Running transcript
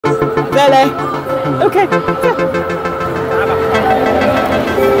再来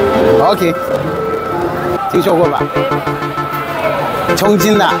 ，OK。OK， 听说过吧？重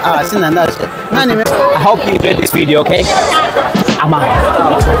庆的啊，西南大学。那你们 I hope you enjoyed this video, OK？ 阿妈。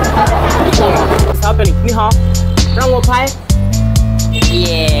小本领，你好，让我拍。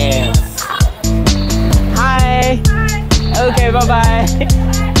Yes。Hi。OK， 拜拜。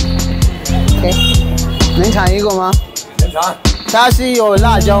OK， 能尝一个吗？能尝。它是有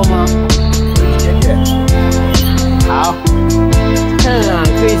辣椒吗？一点点。好。可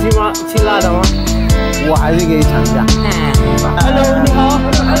以吃吗？吃辣的吗？我还是可以尝一下。Hello， 你好。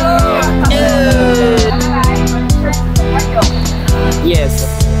Yes。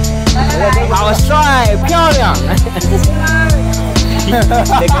好帅，漂亮。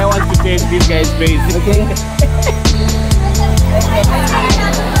The guy wants to take this guy's face. OK。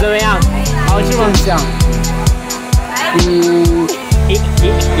怎么样？好吃吗？香。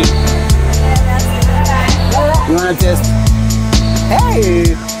You wanna taste?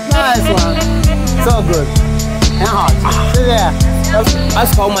 Hey, nice one. So good. 很好吃，是不是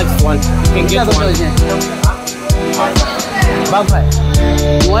 ？Ask how much is one? You can get one. 8块。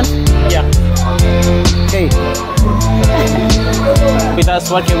You want? Yeah. Okay. With us,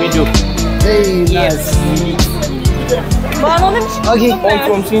 what can we do? Hey, Yes. Okay. All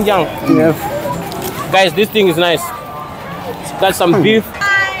from Xinjiang. Yeah. Guys, this thing is nice. Got some beef.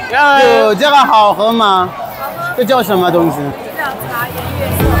 有这个好喝吗？这叫什么东西？叫茶颜悦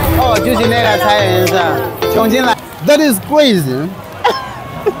色。哦，就是那个茶颜悦色，重庆来。That is crazy.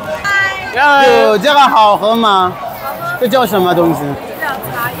 有这个好喝吗？这叫什么东西？叫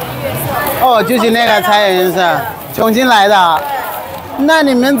茶颜悦色。哦，就是那个茶颜悦色，重庆来的。那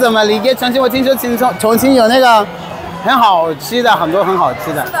你们怎么理解重庆？我听说重庆有那个很好吃的，很多很好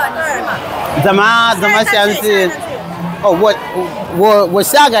吃的。是的，对。怎么想起？哦，我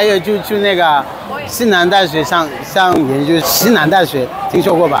下个月就去那个西南大学上研究。西南大学听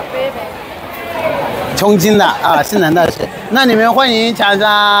说过吧？重庆的啊，西南大学。那你们欢迎尝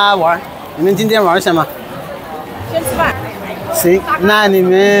尝玩。你们今天玩什么？先吃饭。行，那你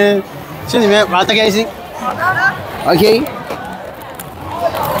们去里面玩得开心。好的。OK。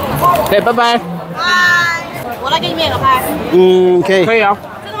对，拜拜。拜。我来给你们演个拍。可以。可以啊。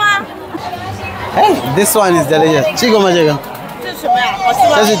真的吗？Hey, this one is delicious. 吃过吗？这个？这是什么呀？好吃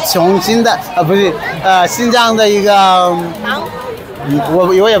吗？这是重庆的不是新疆的一个糖。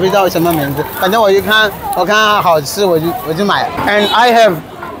我也不知道什么名字，反正我看好吃，我就买。And I have.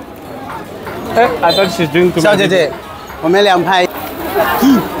 I thought she's doing too much. 小姐姐，我们俩拍。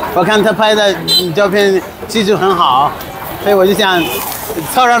我看她拍的照片技术很好，所以我就想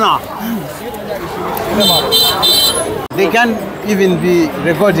凑热闹。They can't even be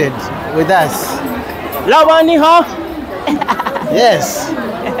recorded with us. 老板你好。Yes,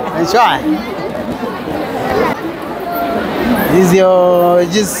 enjoy. Is your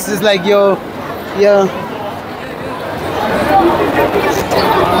just like your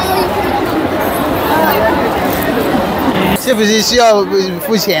是不是需要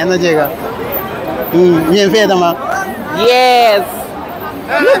付钱的这个？免费的吗 ？Yes.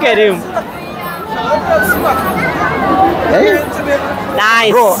 Look at him. Hey?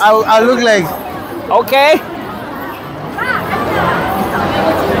 Nice. Bro, I look like. Okay.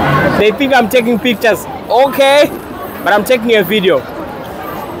 They think I'm taking pictures. Okay. But I'm taking a video.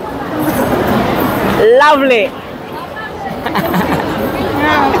 Lovely.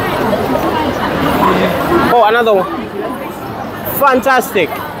 Oh, another one. Fantastic.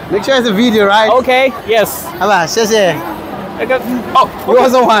 Make sure it's a video, right? Okay. Yes. 好吧，谢谢。 Oh, you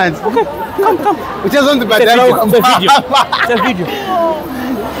also want? Okay. Come. We just want to buy It's that. a video. It's a video.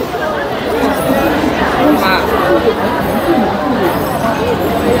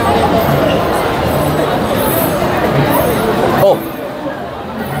 Oh.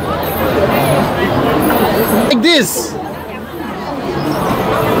 Like this.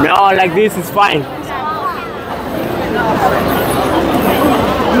 No, like this is fine.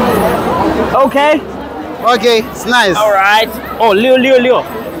 Okay. Okay, it's nice. All right. Oh, Leo.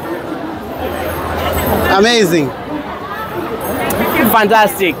 Amazing.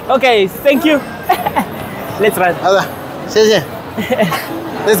 Fantastic. Okay, thank you. Let's run. 好的，谢谢。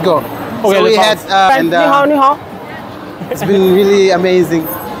Let's go. Okay, so we let's had go. and 你好。 it's been really amazing.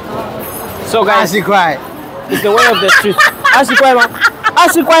 So guys, 20块 it's the way of the street. 20块吗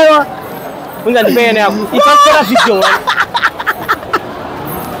？20块吗？我讲你背那样，你发现了啤酒了。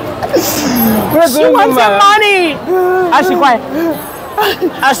She wants some money. 20块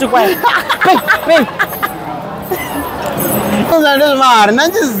，20块，背。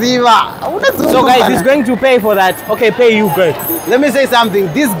So guys, he's going to pay for that. Okay, pay you, girl. Let me say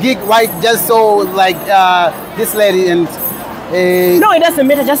something. This gig, right, just so like this lady and. No, it doesn't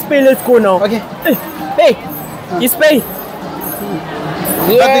matter. Just pay. Let's go now. Okay. Pay. Just pay.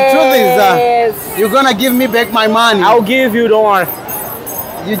 But the truth is, you're gonna give me back my money. I'll give you. Don't worry.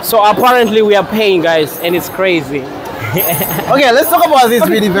 So apparently we are paying, guys, and it's crazy. Okay, let's talk about this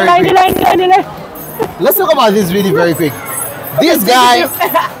really very quick. Let's talk about this really very quick. This guy,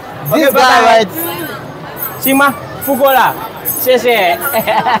 right? Sima, Fugola.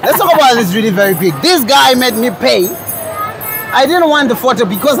 Let's talk about this really very quick. This guy made me pay. I didn't want the photo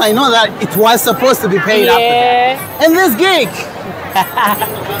because I know that it was supposed to be paid after that. And this gig,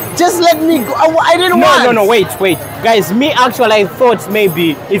 just let me go. I didn't want. No, wait. Guys, me actually, I thought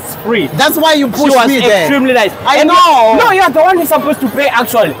maybe it's free. That's why you pushed me there. Extremely nice. I know. No, you're the one who's supposed to pay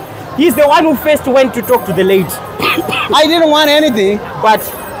actually. He's the one who first went to talk to the lady. I didn't want anything. But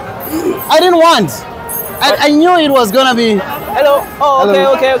I didn't want. I knew it was gonna be. Hello. Oh,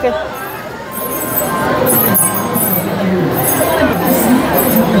 Hello. Okay. Okay.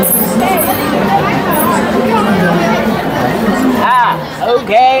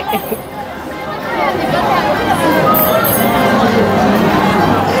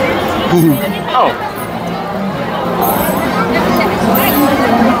 Oh.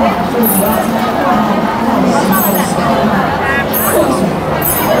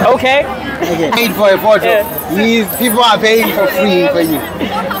 Okay. Paid for a photo. Yeah. These people are paying for free for you.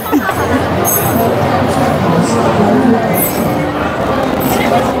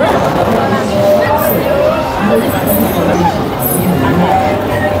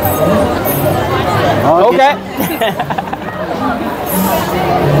 Okay.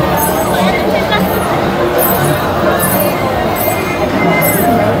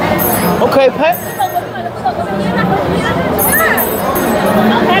 Okay, pay.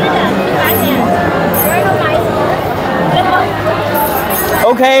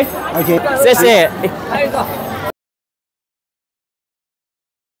 Okay. Okay. That's it.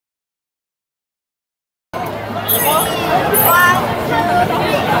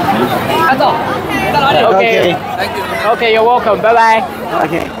 Okay. Okay, you're welcome. Bye bye.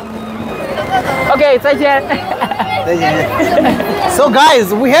 Okay. Okay, 再见. So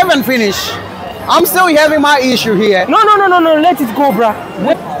guys, we haven't finished. I'm still having my issue here. No, let it go, bruh.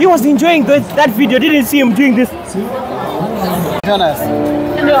 He was enjoying that video. Didn't see him doing this. Jonas.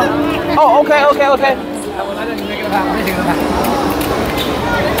 Oh, okay.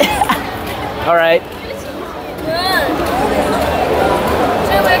 All right.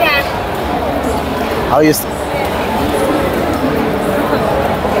 How you?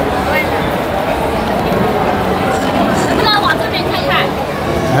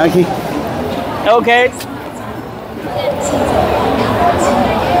 Okay. Okay.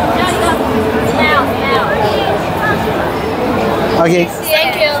 Okay.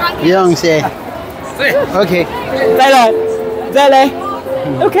 Thank you. 不用谢。Okay. 再来。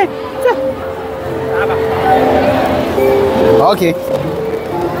Okay. Okay.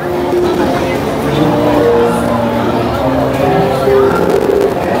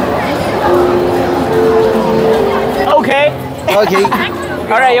 Okay. Okay.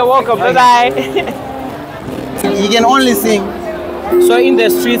 All right, you're welcome. Bye bye. You can only sing. So in the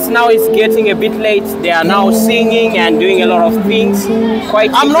streets now it's getting a bit late. They are now singing and doing a lot of things.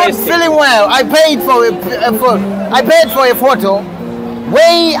 Quite I'm not interesting. feeling well. I paid for a photo.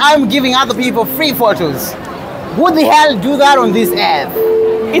 Why I'm giving other people free photos? Who the hell do that on this app?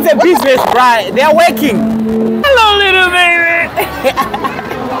 It's a business, right? They're working. Hello, little baby.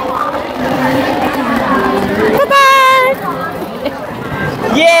 Bye-bye.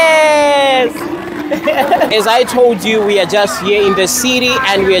 Yes. As I told you, we are just here in the city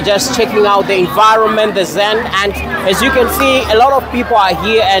and we are just checking out the environment, the zen. And as you can see, a lot of people are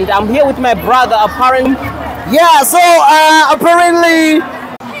here and I'm here with my brother, apparently. Yeah, so apparently.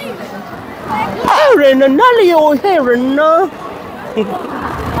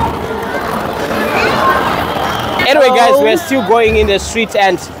 Anyway, guys, we're still going in the street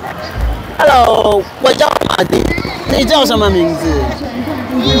and Hello， 我叫马丁，你叫什么名字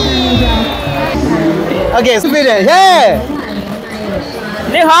 ？Okay, Sweden, hey，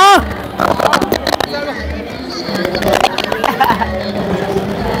 你好。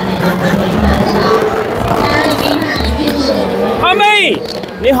阿妹，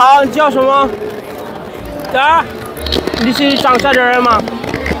你好，你叫什么？啊？你是长沙的人吗？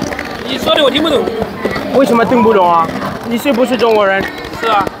你说的我听不懂。为什么听不懂啊？你是不是中国人？是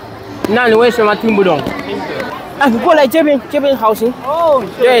啊。那你为什么听不懂？听不懂。哎，你过来这边，这边好行。哦。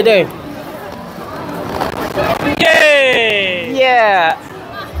对对。耶！谢。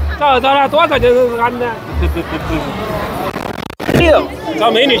找了多少就是俺的。六，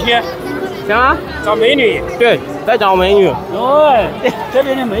找美女去。什么？找美女。对，在找美女。对，这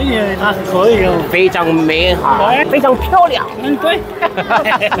边的美女她可以哦，非常美好，非常漂亮。嗯，对。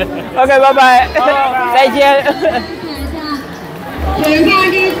OK， 拜拜，再见。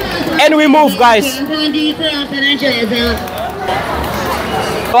And we move, guys.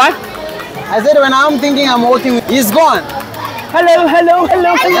 What? I said when I'm thinking I'm walking, he's gone. Hello, hello,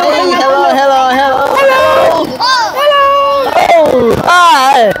 hello, hello, Hello, hello, hello. hello, Oh,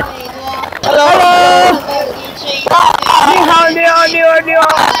 hi. hello. 你好，你好，你好，你好。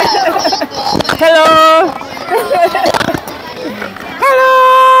Hello. Hello.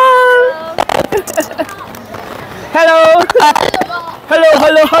 Hello. Hello,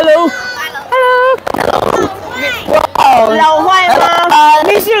 hello, hello. Hello. 老外吗？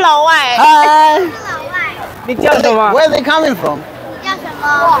你是老外。Hi. 你叫什么？ Where are they coming from? 叫什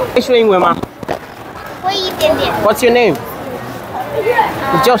么？会说英文吗会一点点。 ？What's your name？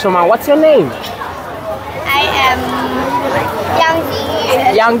你叫什么 ？What's your name？ I am 杨吉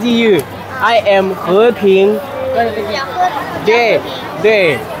宇。杨继宇。I am 和平。对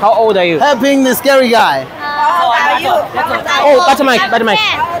对。How old are you？ Helping the scary guy. How are you? Oh, better mic, better mic.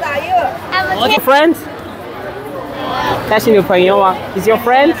 I'm a Friends？他是你朋友吗 ？Is your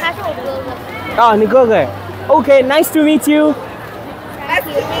friend？ 他是我哥哥。哦，你哥哥。Okay, nice to meet you. Thank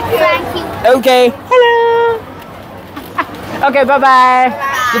you. Okay. Hello. Okay, bye bye.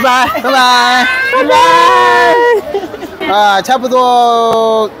 Goodbye. Bye bye. Bye bye. 差不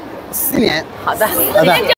多4年。好的。好的。